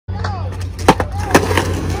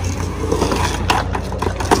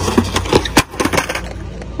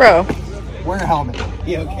Bro. Wear a helmet.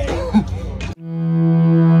 You okay?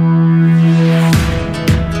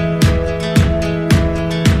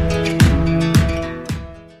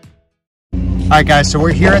 Alright guys, so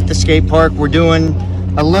we're here at the skate park. We're doing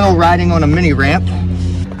a little riding on a mini ramp.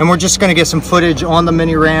 And we're just gonna get some footage on the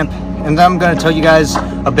mini ramp. And then I'm gonna tell you guys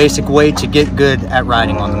a basic way to get good at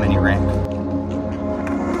riding on the mini ramp.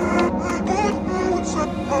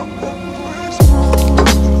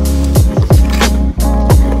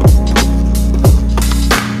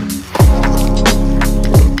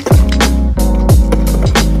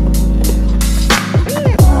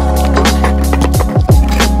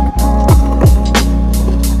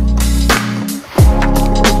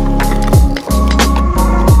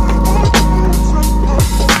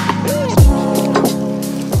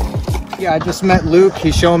 Yeah, I just met Luke.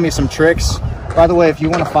 He's showing me some tricks. By the way, if you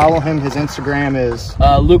want to follow him, his Instagram is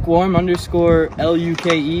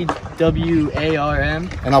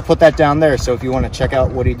lukewarm_LUKEWARM. And I'll put that down there. So if you want to check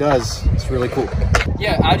out what he does, it's really cool.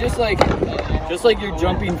 Yeah, I just like you're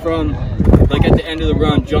jumping from like at the end of the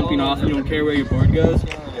run, jumping off. You don't care where your board goes.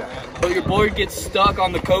 Yeah. But your board gets stuck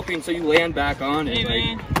on the coping, so you land back on it.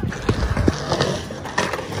 Like,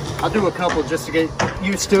 I'll do a couple just to get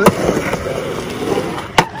used to it.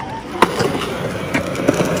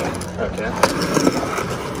 Okay.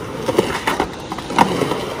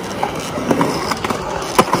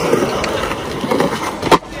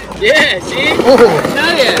 yeah, see? Oh.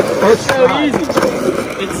 Hell yeah. It's so easy.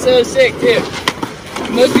 It's so sick too.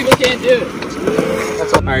 Most people can't do it.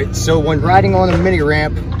 That's all right. So when riding on a mini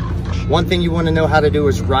ramp, one thing you want to know how to do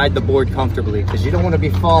is ride the board comfortably, because you don't want to be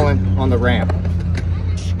falling on the ramp.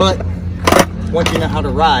 But once you know how to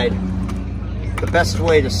ride, the best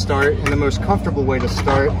way to start and the most comfortable way to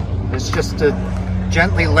start is just to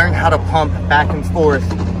gently learn how to pump back and forth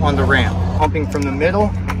on the ramp. Pumping from the middle,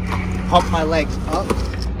 pump my legs up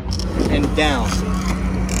and down.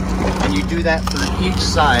 And you do that for each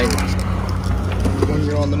side when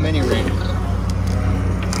you're on the mini ramp.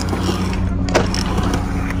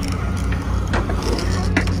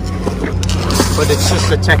 But it's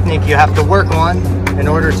just a technique you have to work on in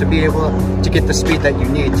order to be able to get the speed that you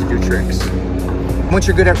need to do tricks. Once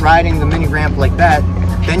you're good at riding the mini ramp like that,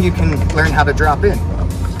 then you can learn how to drop in.